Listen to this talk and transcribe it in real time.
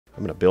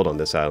I'm gonna build on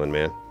this island,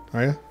 man.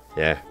 Are you?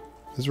 Yeah.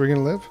 This is where you're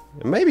gonna live?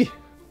 Maybe.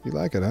 You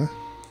like it, huh?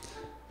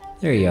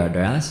 There you are,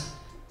 Dallas.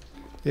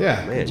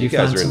 Yeah. Man, Did you you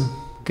guys find are in.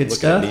 some good Look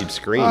stuff? at Neebs'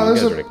 screen. Oh, You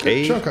there's guys are in a good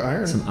cave. chunk of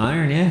iron. Some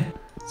iron, yeah.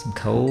 Some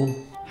coal.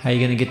 How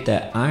you gonna get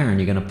that iron?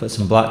 You gonna put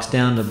some blocks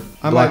down to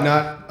I might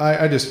not.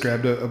 I just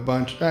grabbed a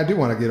bunch. I do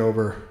want to get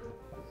over.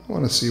 I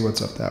want to see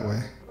what's up that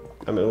way.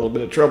 I'm in a little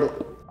bit of trouble.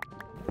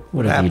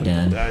 What have you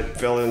done? I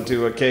fell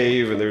into a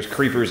cave and there's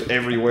creepers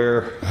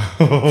everywhere.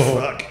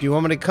 Fuck. Do you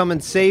want me to come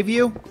and save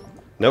you?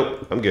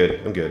 Nope, I'm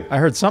good. I'm good. I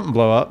heard something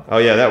blow up. Oh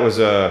yeah, that was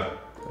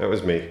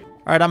me.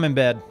 All right, I'm in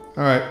bed.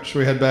 All right, should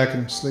we head back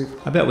and sleep?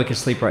 I bet we could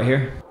sleep right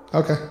here.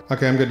 Okay.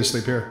 Okay, I'm good to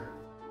sleep here.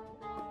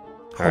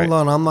 Hold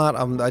on, I'm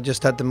not. I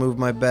just had to move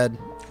my bed.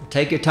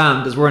 Take your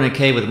time, because we're in a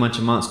cave with a bunch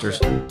of monsters.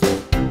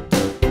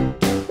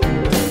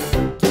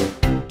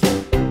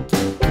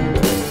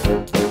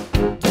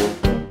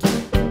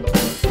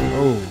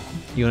 Oh.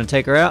 You want to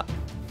take her out?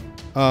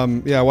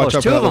 Yeah. Watch out there's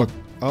for two that of one.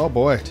 Oh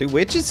boy. Two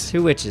witches?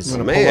 Two witches.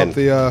 I'm gonna Man.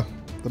 pull up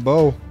the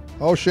bow.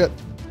 Oh shit.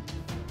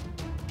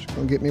 She's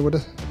gonna get me with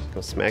a.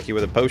 Gonna smack you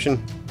with a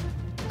potion.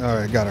 All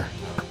right, got her.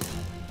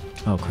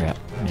 Oh crap,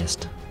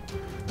 missed.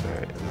 All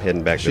right, I'm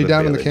heading back Is to she the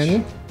down in the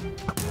village. canyon?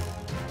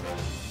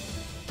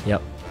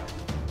 Yep.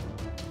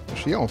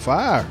 She on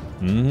fire.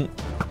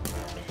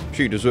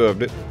 She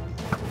deserved it.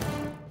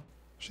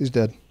 She's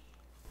dead.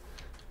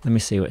 Let me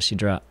see what she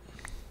dropped.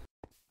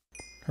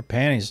 Her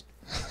panties.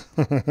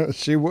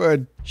 She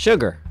would.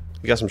 Sugar.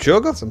 You got some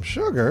sugar? Some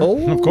sugar.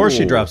 Oh, Of course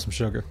she dropped some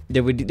sugar.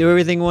 Did we do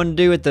everything we wanted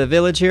to do at the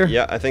village here?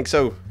 Yeah, I think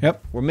so.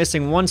 Yep. We're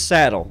missing one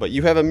saddle. But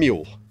you have a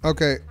mule.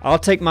 Okay. I'll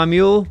take my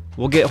mule.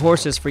 We'll get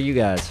horses for you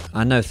guys.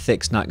 I know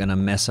Thick's not gonna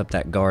mess up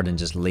that garden and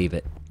just leave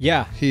it.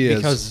 Yeah. He is.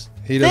 Because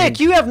He doesn't. Thick,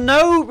 you have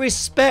no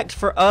respect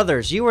for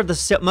others. You are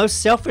the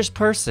most selfish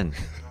person.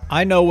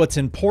 I know what's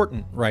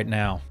important right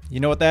now. You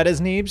know what that is,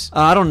 Neebs?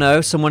 I don't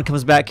know. Someone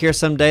comes back here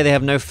someday, they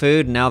have no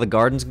food, and now the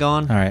garden's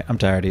gone. All right, I'm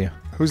tired of you.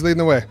 Who's leading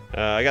the way?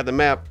 I got the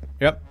map.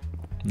 Yep.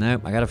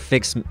 Nope, I gotta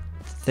fix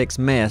Thick's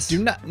mess.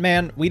 Do not,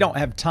 man. We don't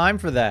have time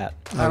for that.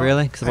 Oh,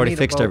 really? Because I've I already need a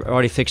fixed boat.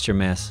 already fixed your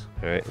mess.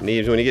 All right,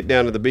 Neebs, when you get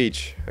down to the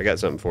beach, I got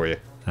something for you.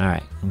 All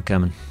right, I'm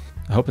coming.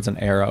 I hope it's an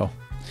arrow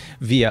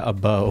via a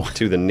bow.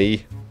 To the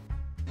knee.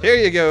 Here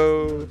you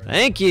go.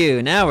 Thank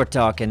you. Now we're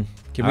talking.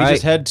 Can All we right,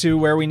 just head to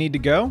where we need to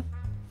go?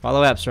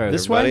 follow Appsro?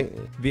 This Everybody?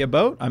 way? Via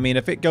boat? I mean,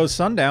 if it goes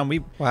sundown, we...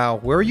 Wow,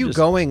 where are you Just-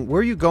 going?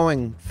 Where are you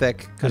going,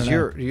 Thick? Because I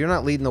don't you're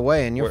not leading the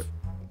way, and you're. Where-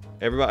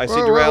 Everybody, I see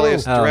Whoa,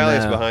 Duralius. whoa. Oh,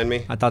 Duralius no. behind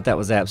me. I thought that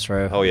was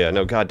Appsro. Oh yeah,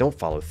 no, God, don't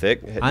follow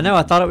Thick. I know.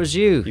 I thought it was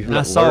you. You've And I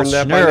not saw learned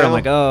that by Schnurr. now? I'm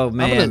like, oh I'm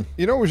man, gonna,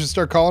 you know what we should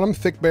start calling him?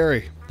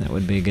 Thickberry. that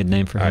would be a good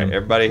name for All right, him.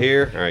 everybody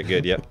here. All right,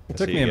 good. Yep. It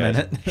took See me a you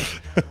guys.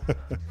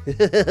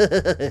 minute.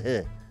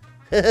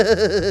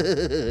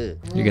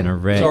 You're gonna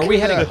wreck. So are we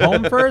heading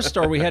home first,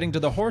 or are we heading to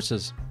the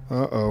horses?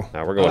 Uh-oh.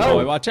 Now we're going Oh,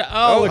 home. watch out.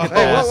 Oh, look at Hey,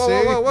 that. whoa,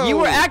 whoa, whoa, whoa. You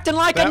were acting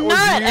like That a was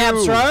nut, you.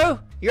 Appsro.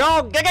 You're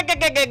all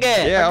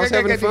Yeah, I was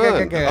having fun. Oh,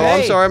 I'm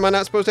Hey. sorry. Am I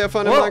not supposed to have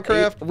fun in Well,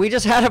 Minecraft? we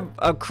just had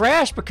a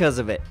crash because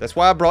of it. That's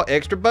why I brought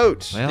extra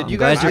boats. Well, Did you I'm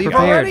glad guys you're leave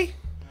prepared. already?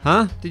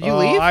 Huh? Did you Oh,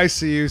 leave? I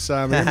see you,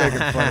 Simon. You're making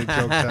funny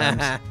joke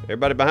times.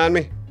 Everybody behind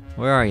me?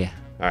 Where are you?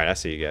 All right, I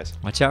see you guys.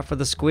 Watch out for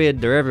the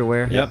squid. They're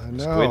everywhere. Yep. I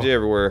know. Squidgy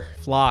everywhere.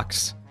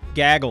 Flocks.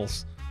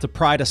 Gaggles. To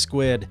pride a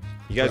squid.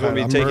 You guys want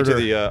me to A take you to murder.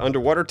 the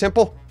underwater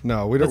temple?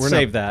 No, we don't. Let's we're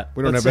save not, that.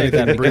 We don't Let's have save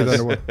anything that to breathe because-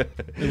 underwater.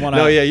 We wanna,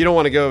 No, yeah, you don't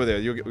want to go over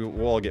there.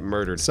 We'll all get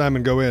murdered.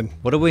 Simon, go in.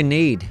 What do we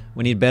need?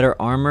 We need better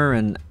armor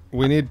and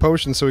We need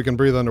potions so we can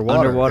breathe underwater.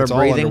 Underwater it's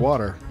breathing? all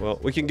underwater. Well,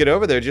 we can get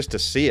over there just to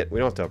see it. We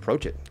don't have to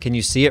approach it. can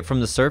you see it from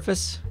the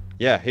surface?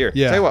 Yeah, here.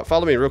 Yeah. Tell you what,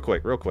 follow me real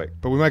quick.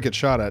 But we might get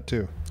shot at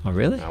too. Oh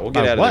really? We'll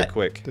get out of what? there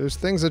quick. There's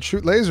things that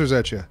shoot lasers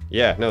at you.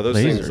 Yeah, no, those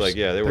things, Lasers. like,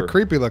 yeah, they They're were.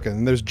 creepy looking.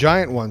 And there's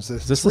giant ones.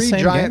 There's this the 3 same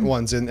giant game?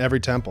 ones in every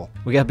temple.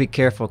 We gotta be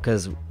careful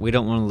because we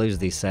don't want to lose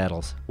these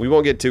saddles. We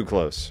won't get too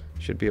close.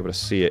 Should be able to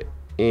see it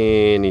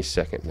any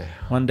second now.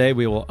 One day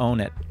we will own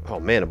it. Oh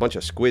man, a bunch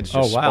of squids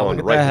just Oh, wow, spawned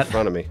look at right in that.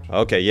 front of me.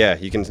 Okay, yeah,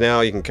 you can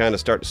kind of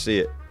start to see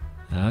it.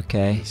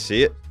 Okay.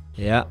 See it?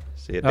 Yeah.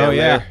 See it Oh, down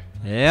yeah. there?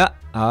 Yeah.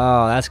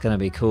 Oh, that's gonna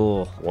be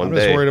cool. One I'm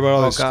day. just worried about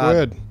all Oh, these God.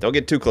 squid. Don't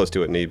get too close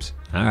to it, Neebs.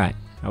 All right.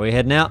 Are we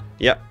heading out?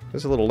 Yep.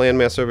 There's a little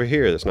landmass over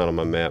here that's not on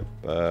my map.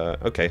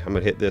 Okay, I'm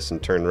gonna hit this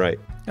and turn right.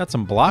 Got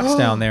some blocks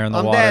down there in the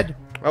I'm water. dead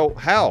Oh,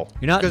 how?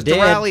 You're not because dead.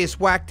 Duralius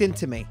whacked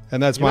into me.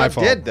 And that's You're my not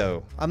fault. dead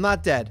though. I'm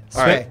not dead.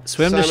 All right,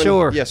 Swim to Simon-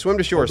 shore. Yeah, swim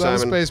to shore, Hold down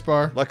Simon. space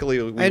bar. Luckily,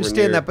 we I were understand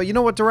near. that, but you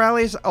know what,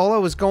 Duralius? All I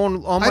was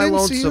going on I my didn't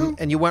see lonesome, you.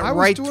 and you went I was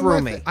right doing through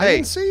my me. thing. I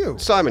didn't see you.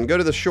 Simon, go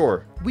to the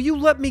shore. Will you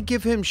let me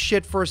give him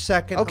shit for a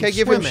second? Okay, I'm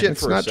give him swimming. shit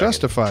It's for a not second.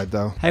 justified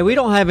though. Hey, we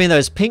don't have any of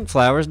those pink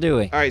flowers, do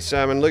we? All right,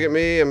 Simon, look at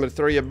me. I'm gonna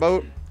throw you a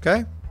boat.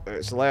 Okay.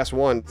 It's the last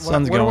one.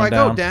 Sun's Where do going I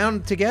down. go?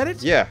 Down to get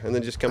it? Yeah, and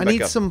then just come I back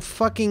need up. some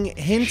fucking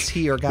hints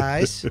here,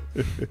 guys.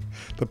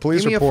 The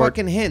police Give me a report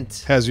fucking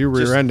hint. has you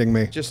Just- rear-ending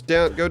me. Just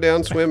go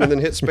down, swim, and then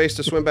hit space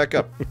to swim back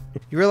up.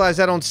 You realize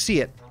I don't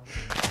see it.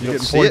 You Getting don't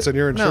see points it? on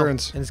your No.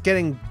 insurance. And it's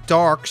getting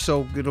dark,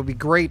 so it'll be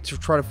great to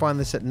try to find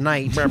this at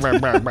night.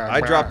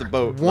 I dropped the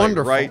boat like,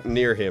 Wonderful. right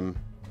near him.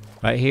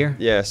 Right here?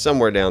 Yeah,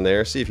 somewhere down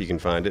there. See if you can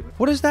find it.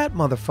 What is that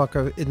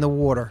motherfucker in the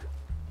water?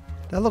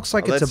 That looks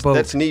like it's that's, a boat.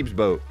 That's Neebs'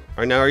 boat. All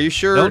right, now are you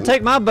sure? Don't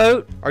take my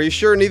boat. Are you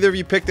sure neither of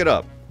you picked it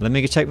up? Let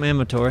me check my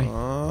inventory.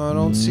 I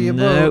don't see a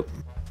Nope. boat.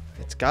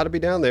 It's got to be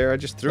down there. I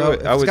just threw No,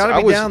 it. it's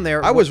gotta be down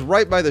there. I was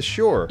right by the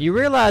shore. You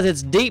realize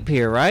it's deep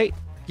here, right?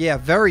 Yeah,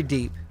 very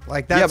deep.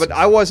 Like that's. Yeah, but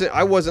I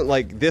wasn't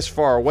like this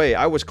far away.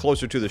 I was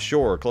closer to the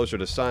shore, closer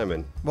to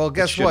Simon. Well,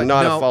 guess should what?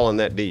 not No. have fallen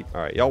that deep.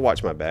 All right, y'all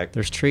watch my back.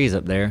 There's trees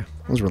up there.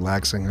 It was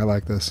relaxing. I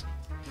like this.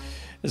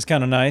 It's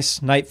kind of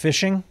nice. Night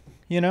fishing,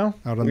 you know?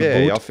 Out on the Yeah,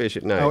 boat. y'all fish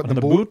at night. Out in the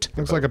the boot? boot.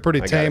 Looks like a pretty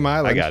I got tame it.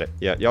 island. I got it.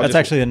 Yeah, y'all That's just,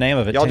 actually the name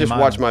of it. y'all Tame just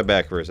Island. watch my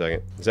back for a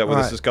second. Is that what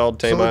this Alright. is called?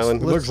 Tame So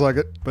Island? looks like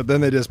it. But then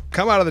they just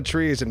come out of the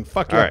trees and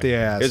fuck you All up the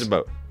ass. Here's a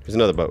boat. Here's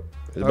another boat.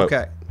 There's a boat.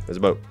 Okay. There's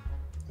a boat.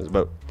 There's a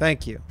boat.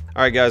 Thank you.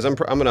 All right, guys. I'm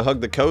gonna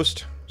hug the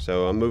coast.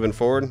 So I'm moving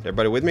forward.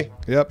 Everybody with me?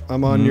 Yep,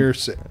 I'm on your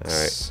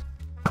 6.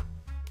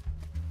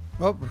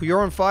 Oh, you're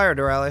on fire,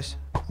 Doralis.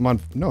 I'm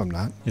on. No, I'm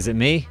not. Is it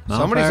me? Am I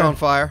Somebody's fire? on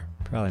fire.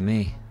 Probably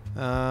me.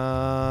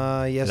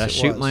 Yes, Did I it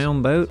shoot was. my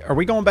own boat? Are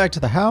we going back to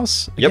the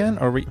house Yep. again?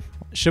 Or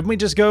shouldn't we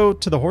just go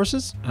to the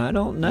horses? I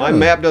don't know. My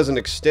map doesn't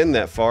extend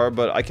that far,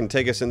 but I can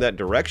take us in that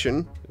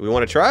direction. We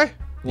want to try?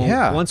 Well,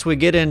 Yeah. Once we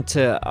get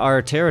into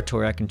our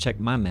territory, I can check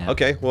my map.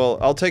 Okay. Well,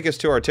 I'll take us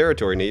to our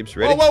territory, Neebs.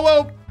 Ready?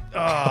 whoa!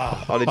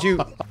 Oh, did you?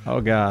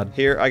 Oh, God.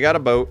 Here, I got a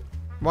boat.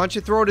 Why don't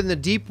you throw it in the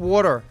deep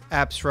water,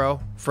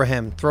 Appsro, for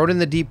him? Throw it in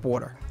the deep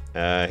water.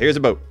 Here's a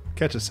boat.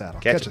 Catch a saddle.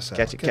 Catch a it. saddle.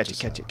 Catch it. Catch it.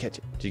 Catch it. Catch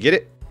it. Did you get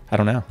it? I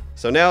don't know.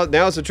 So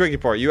now's the tricky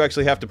part. You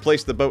actually have to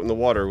place the boat in the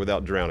water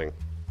without drowning.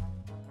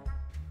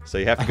 So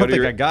you have to I go don't to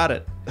think your. I got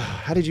it.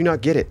 How did you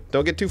not get it?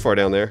 Don't get too far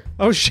down there.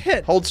 Oh,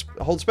 shit. Hold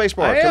space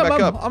bar. I Come am. back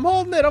I'm, up. I'm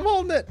holding it. I'm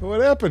holding it.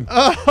 What happened?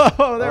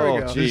 Oh, there we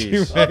go.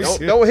 Jeez.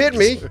 make Don't hit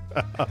me.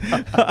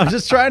 I'm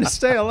just trying to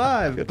stay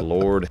alive. Good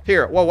Lord.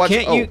 Here. Well, watch.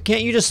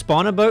 Can't you just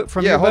spawn a boat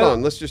from Yeah. your Hold boat?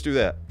 on. Let's just do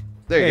that.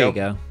 There There you you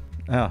go.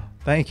 go. Oh,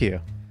 thank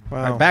you.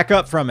 Wow. All right, back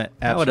up from it,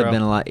 That would have Appsro.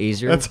 been a lot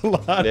easier. That's a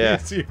lot Yeah.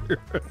 easier.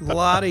 A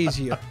lot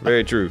easier.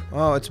 Very true.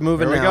 Oh, it's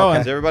moving Where we now.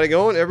 going? Is everybody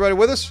going? Everybody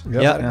with us?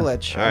 Yep. Yep. Got a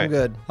glitch. All I'm right.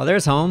 good. Oh,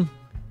 there's home.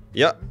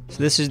 Yep.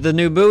 So this is the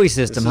new buoy This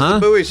system, is huh? the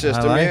buoy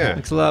system. like Yeah.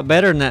 Looks a lot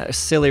better than that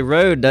silly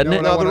road, doesn't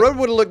it? No, the road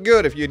would have looked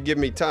good if you'd give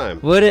me time.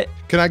 Would it?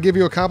 Can I give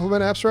you a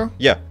compliment, Appsro?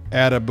 Yeah.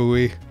 Add a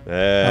buoy.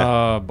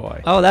 Oh,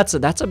 boy. Oh, that's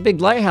a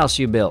big lighthouse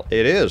you built.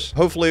 It is.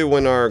 Hopefully,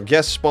 when our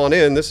guests spawn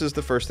in, this is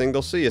the first thing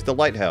they'll see is the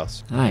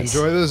lighthouse. Nice.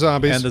 Enjoy the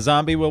zombies. And the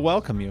zombie will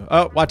welcome you.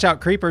 Oh, watch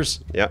out,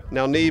 creepers. Yeah.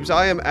 Now, Neebs,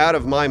 I am out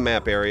of my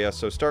map area,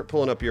 so start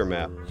pulling up your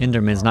map.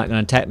 Enderman's not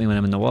going to attack me when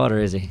I'm in the water,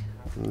 is he?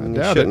 I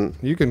doubt it.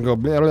 You can go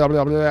blah, blah,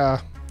 blah,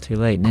 blah. Too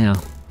late now.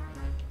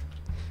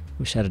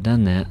 Wish I'd have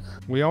done that.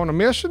 We on a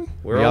mission?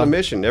 We're on a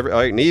mission. All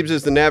right, Neebs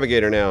is the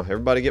navigator now.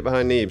 Everybody get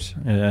behind Neebs.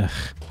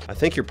 I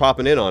think you're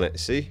popping in on it,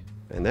 see?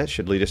 And that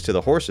should lead us to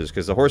the horses,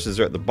 because the horses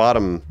are at the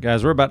bottom.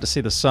 Guys, we're about to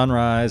see the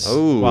sunrise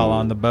Oh. while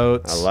on the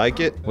boats. I like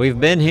it. We've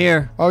been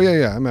here. Oh,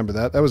 yeah, I remember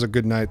that. That was a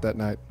good night that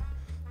night.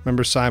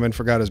 Remember Simon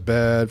forgot his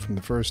bed from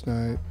the first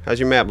night? How's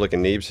your map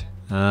looking, Neebs?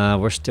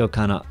 We're still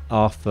kind of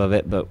off of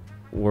it, but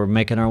we're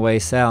making our way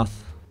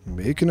south.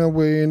 Making our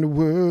way in the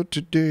world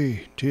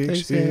today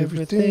takes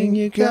everything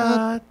you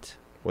got.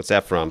 What's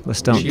that from?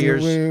 Let's don't.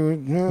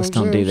 Let's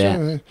don't do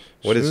that.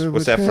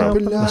 What's that from?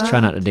 Let's try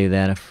not to do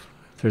that. If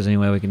there's any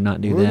way we can not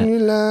do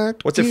that.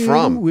 What's it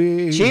from?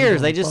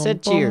 Cheers. They just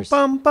said cheers.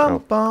 Bum,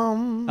 bum,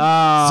 bum.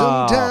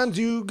 Oh, Sometimes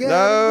you got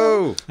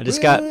No! I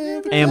just got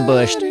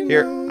ambushed.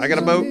 Here, I got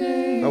a boat.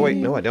 Oh, wait,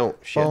 no, I don't.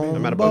 Shit,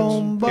 I'm out of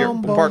boats. Here,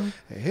 park.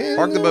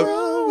 Park the boat.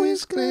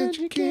 Always glad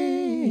you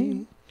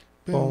came.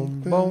 Boom,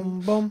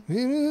 boom, boom.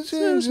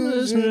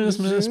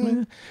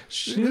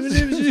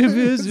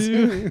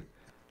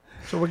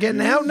 So we're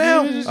getting out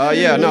now?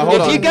 Yeah, no,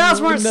 hold on. If you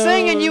guys weren't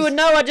singing, you would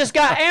know I just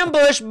got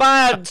ambushed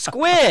by a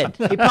squid.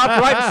 He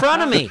popped right in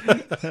front of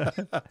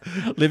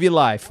me. Live your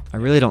life. I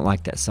really don't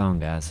like that song,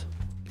 guys.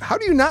 How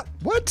do you not?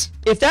 What?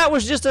 If that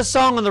was just a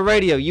song on the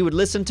radio, you would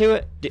listen to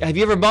it? Have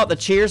you ever bought the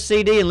Cheers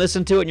CD and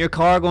listened to it in your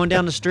car going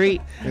down the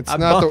street? It's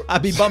not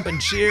I'd be bumping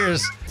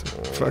cheers. the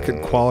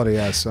fucking quality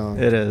ass song.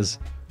 It is.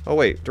 Oh,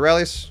 wait,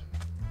 Duralius,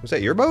 was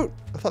that your boat?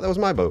 I thought that was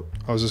my boat.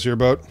 Oh, is this your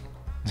boat?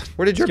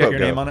 Where did your Got boat your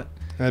go? name on it?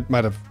 It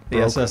might have The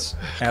broke. SS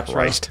Appsro.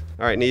 Christ.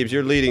 All right, Neebs,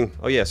 you're leading.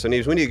 Oh, yeah, so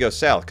Neebs, we need to go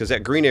south, because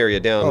that green area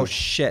down, Oh,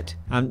 shit.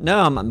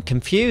 I'm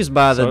confused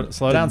by the,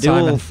 Slow the down, dual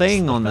Simon.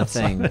 thing on the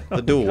thing.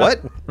 the dual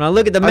what? When I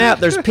look at the map,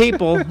 there's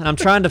people, and I'm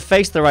trying to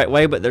face the right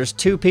way, but there's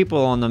two people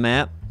on the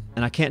map,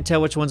 and I can't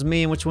tell which one's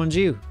me and which one's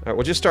you. All right,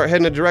 well, just start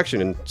heading a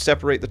direction and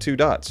separate the two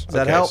dots. Does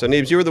that help? So,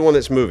 Neebs, you were the one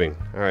that's moving.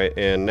 All right,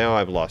 and now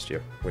I've lost you.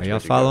 Which Are y'all way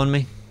did you go? following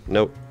me?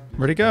 Nope.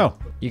 Where'd he go?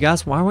 You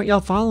guys, why weren't y'all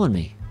following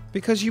me?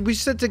 Because we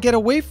said to get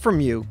away from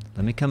you.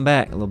 Let me come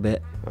back a little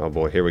bit. Oh,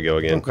 boy, here we go Oh,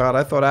 again. God,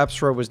 I thought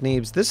Appsro was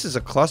Neebs. This is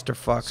a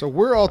clusterfuck. So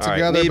we're all All right,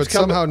 together, Neebs, but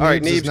come to- somehow all right,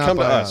 Neebs is Neebs, not come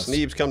to by us.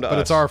 Neebs, come to but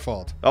us. it's our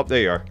fault. Oh,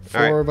 there you are.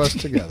 Four All right. of us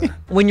together.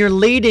 When you're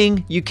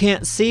leading, you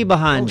can't see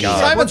behind you.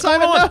 God.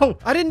 Simon, no!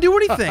 I didn't do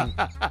anything.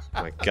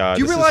 My God. Do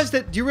you this realize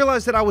that? Do you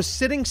realize that I was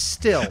sitting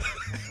still?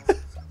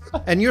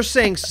 And you're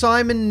saying,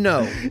 Simon,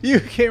 no. You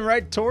came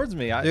right towards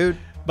me. Dude.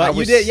 But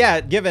you did,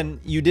 yeah, given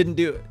you didn't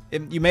do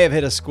it, you may have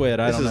hit a squid.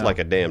 I don't know. This is like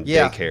a damn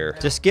Yeah. daycare.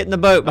 Just get in the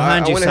boat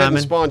behind I you, went ahead and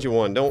Simon. spawned you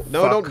one.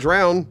 Don't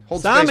drown.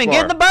 Hold Simon, space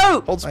get in the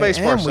boat. Hold space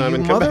bar,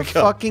 Simon. Will Come you back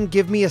up. motherfucking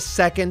give me a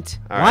second?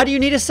 Why do you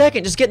need a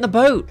second? Just get in the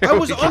boat. I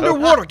was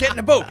underwater. Get in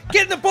the boat.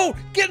 Get in the boat.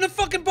 Get in the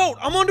fucking boat.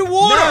 I'm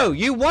underwater. No,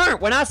 you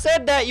weren't. When I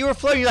said that, you were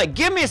floating. You're like,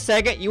 give me a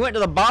second. You went to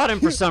the bottom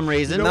for some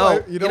reason. You know No,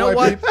 why- you know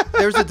what?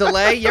 There's a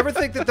delay. You ever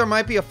think that there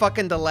might be a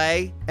fucking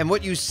delay, and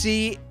what you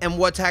see and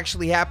what's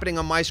actually happening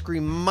on my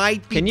screen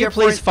might be Can you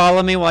different? please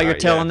follow me while you're All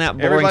right, telling yeah. that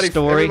boring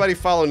story? Everybody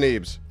follow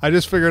Neebs. I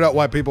just figured out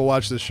why people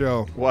watch this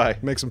show. Why?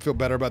 Makes them feel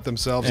better about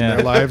themselves Yeah. and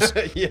their lives.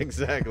 Yeah,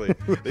 exactly.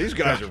 These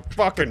guys are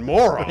fucking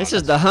morons. This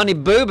is the honey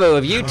boo boo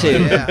of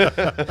YouTube.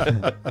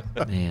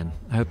 Yeah. Man,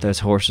 I hope those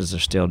horses are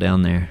still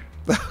down there.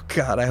 Oh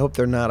God, I hope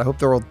they're not. I hope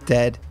they're all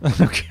dead.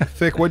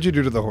 Thick, what'd you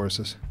do to the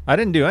horses? I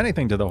didn't do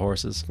anything to the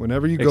horses.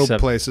 Whenever you go Except-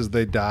 places,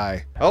 they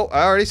die. Oh,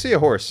 I already see a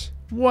horse.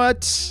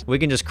 What? We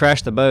can just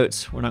crash the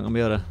boats. We're not gonna be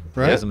able to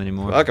Right. use them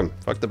anymore. Fuck them.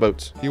 Fuck the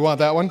boats. You want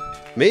that one?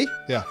 Me?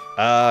 Yeah.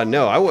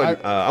 No, I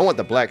wouldn't. I want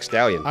the black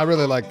stallion. I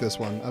really like this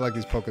one. I like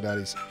these polka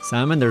dotties.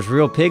 Simon, there's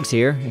real pigs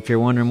here. If you're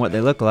wondering what they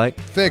look like.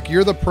 Thick,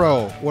 you're the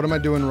pro. What am I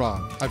doing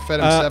wrong? I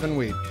fed him 7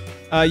 wheat.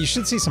 You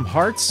should see some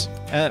hearts,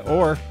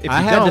 or if you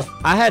I don't,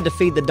 had to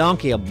feed the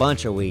donkey a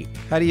bunch of wheat.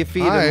 How do you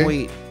feed Hi. them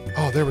wheat?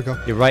 Oh, there we go.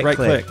 You right, right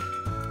click. click.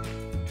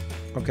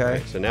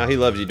 Okay. So now he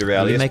loves you, Are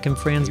Duralis. you making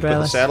friends, You put the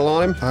Dallas? saddle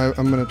on him.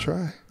 I'm gonna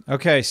try.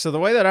 Okay, so the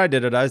way that I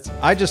did it,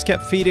 I just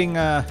kept feeding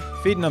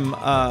them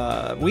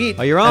wheat.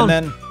 Oh, you're on.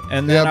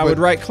 And then Yeah, I would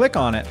but- right click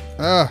on it.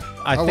 Oh,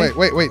 think-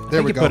 wait.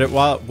 There I we think go. you put it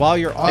while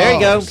you're on. There you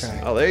go.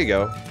 Okay. Oh, there you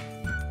go.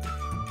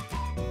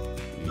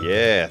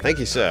 Yeah, thank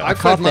you, sir. I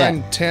caught fed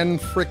mine 10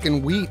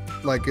 frickin' wheat.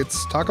 Like,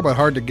 it's talk about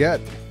hard to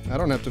get. I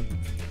don't have to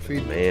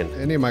feed Man.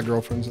 any of my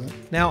girlfriends that.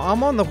 Now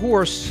I'm on the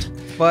horse,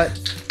 but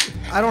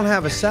I don't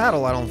have a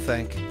saddle. I don't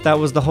think. That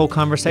was the whole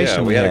conversation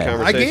Yeah, we we had a had. I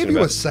conversation. gave you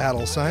about a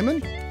saddle,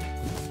 Simon.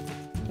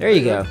 There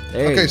you go.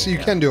 There you Okay, go. so you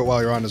can do it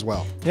while you're on as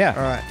well. Yeah.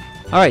 All right.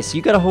 All right, so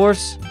you got a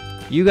horse.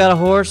 You got a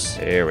horse.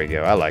 There we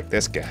go. I like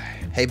this guy.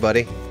 Hey,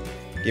 buddy.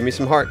 Give me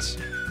some hearts.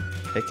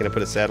 Hey, can I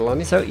put a saddle on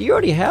you? So you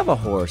already have a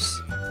horse.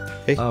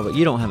 Hey. Oh, but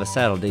you don't have a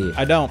saddle, do you?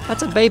 I don't.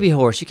 That's a baby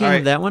horse. You can't All have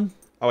right. that one.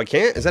 Oh, I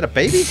can't? Is that a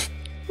baby?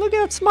 Look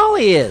how small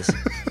he is.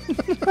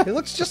 He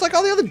looks just like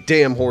all the other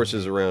damn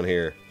horses around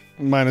here.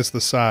 Minus the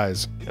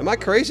size. Am I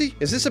crazy?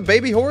 Is this a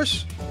baby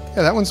horse?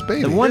 Yeah, that one's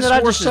baby. The one This that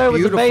I horse just is showed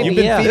with the beautiful. baby. You've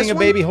been yeah. feeding This a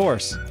one? baby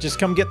horse. Just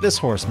come get this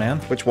horse, man.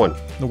 Which one?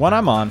 The one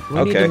I'm on. We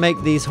need Okay. to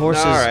make these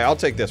horses. All right, I'll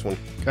take this one.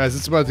 Guys,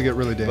 it's about to get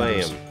really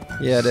dangerous.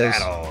 Bam. Yeah, it is.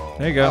 Saddle.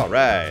 There you go. All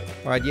right.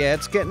 All right. Yeah,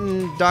 it's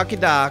getting darky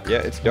dark. Yeah,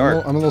 it's I'm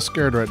dark. a little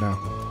scared right now.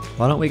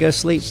 Why don't we go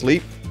sleep?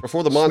 Sleep.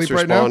 Before the monster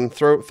right now? spawn,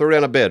 throw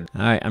down a bed.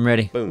 All right, I'm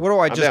ready. Boom. What do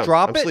I, I'm just down.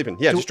 drop I'm it? sleeping.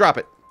 Yeah, Do- just drop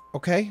it.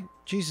 Okay.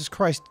 Jesus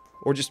Christ.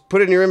 Or just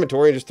put it in your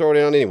inventory and just throw it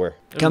down anywhere.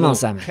 Come on,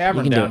 Simon.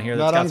 Cavern you can down do it. here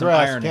that's got some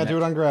iron in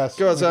it. on grass.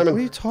 Go on, What are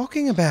Simon. you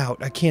talking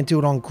about? I can't do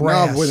it on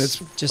grass. No, when it's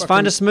Just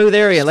find a smooth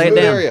area. Lay it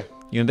Smooth down. area.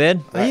 You in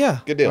bed? Oh, yeah.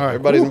 Good deal. All right.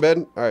 Everybody's Ooh. in bed?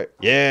 All right.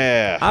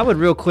 Yeah. I would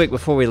real quick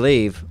before we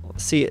leave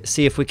see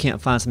if we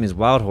can't find some of these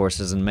wild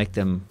horses and make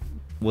them.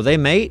 Will they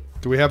mate?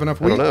 Do we have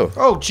enough I wheat? don't know.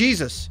 Oh,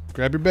 Jesus.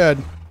 Grab your bed.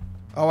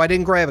 Oh, I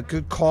didn't grab it.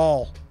 Good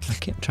call.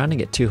 I'm trying to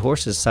get two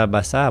horses side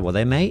by side. Will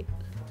they mate?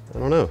 I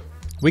don't know.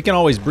 We can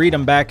always breed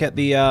them back at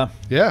the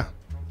Yeah.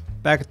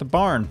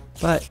 barn.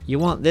 But you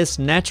want this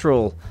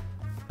natural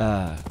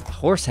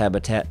horse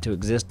habitat to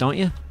exist, don't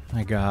you?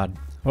 My God.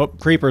 Oh,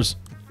 creepers.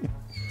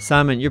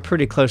 Simon, you're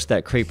pretty close to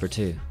that creeper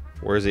too.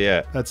 Where's he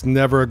at? That's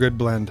never a good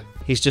blend.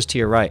 He's just to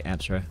your right,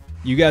 Appsro.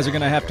 You guys are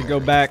gonna have to go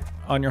back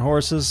on your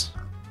horses.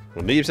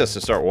 Well, Neebs has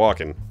to start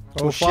walking.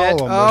 Oh, We'll shit.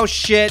 follow him, Oh, but-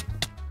 shit.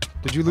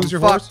 Did you lose I'm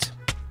your fucked.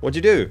 horse? What'd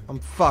you do? I'm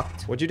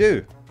fucked. What'd you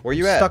do? Where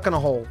you at? Stuck in a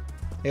hole.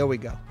 Here we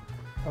go.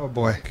 Oh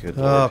boy. Good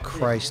Oh, Lord.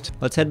 Christ.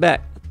 Let's head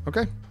back.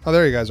 Okay. Oh,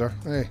 there you guys are.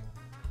 Hey.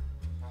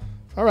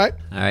 All right.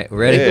 All right, we're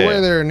ready. Yeah. Get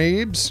away there,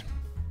 Neebs.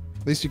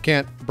 At least you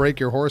can't break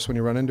your horse when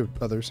you run into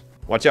others.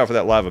 Watch out for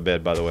that lava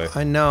bed, by the way.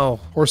 I know.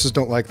 Horses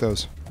don't like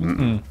those.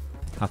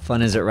 How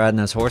fun is it riding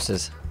those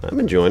horses? I'm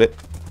enjoying it.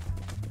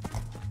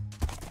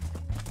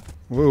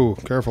 Woo,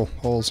 careful.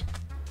 Holes.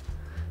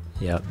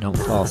 Yep, don't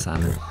fall,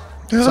 Simon.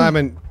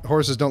 Simon,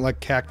 horses don't like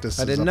cactus.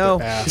 I didn't know.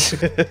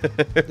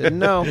 Didn't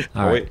know. All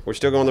Oh, right. wait, we're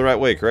still going the right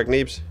way, correct,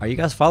 Neebs? Are you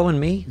guys following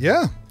me?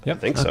 Yeah. I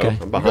think so. Okay. I'm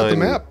You behind. got the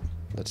map.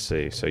 Let's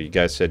see. So you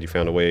guys said you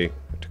found a way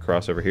to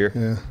cross over here?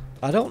 Yeah.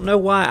 I don't know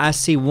why I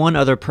see one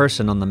other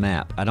person on the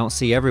map. I don't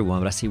see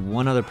everyone, but I see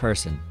one other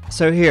person.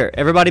 So here,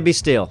 everybody be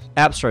still.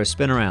 Appsro,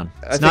 spin around.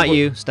 It's think not we-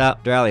 you.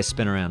 Stop. Duralis,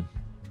 spin around.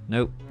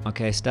 Nope.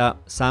 Okay,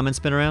 stop. Simon,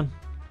 spin around.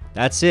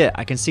 That's it.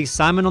 I can see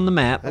Simon on the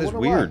map. That is wonder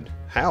why. weird.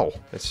 How?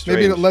 That's strange.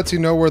 Maybe it lets you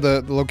know where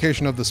the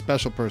location of the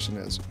special person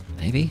is.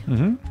 Maybe.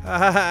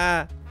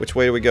 Which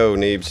way do we go,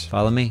 Neebs?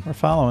 Follow me. We're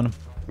following them.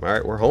 All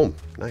right, we're home.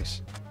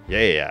 Nice.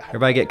 Yeah.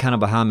 Everybody get kind of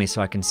behind me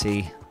so I can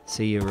see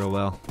you real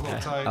well.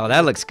 tight. Oh,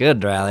 that looks good,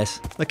 Duralis.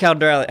 Look how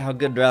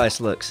good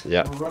Duralis looks.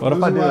 Yeah. What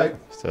if I do it?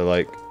 So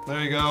like,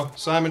 There you go.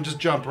 Simon, just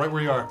jump right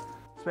where you are.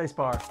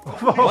 Spacebar.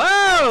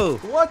 Whoa!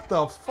 What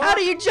the fuck? How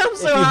do you jump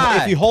so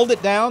high? If you hold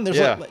it down, there's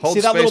Yeah, like, hold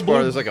see that little space bar.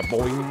 boom? There's like a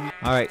boing.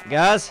 All right,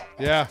 guys.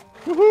 Yeah.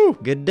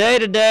 Good day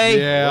today.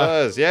 Yeah.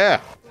 Was,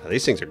 yeah.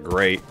 These things are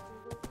great.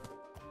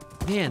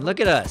 Man, look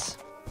at us.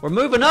 We're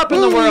moving up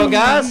in the world,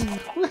 guys.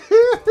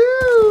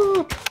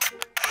 Woohoo!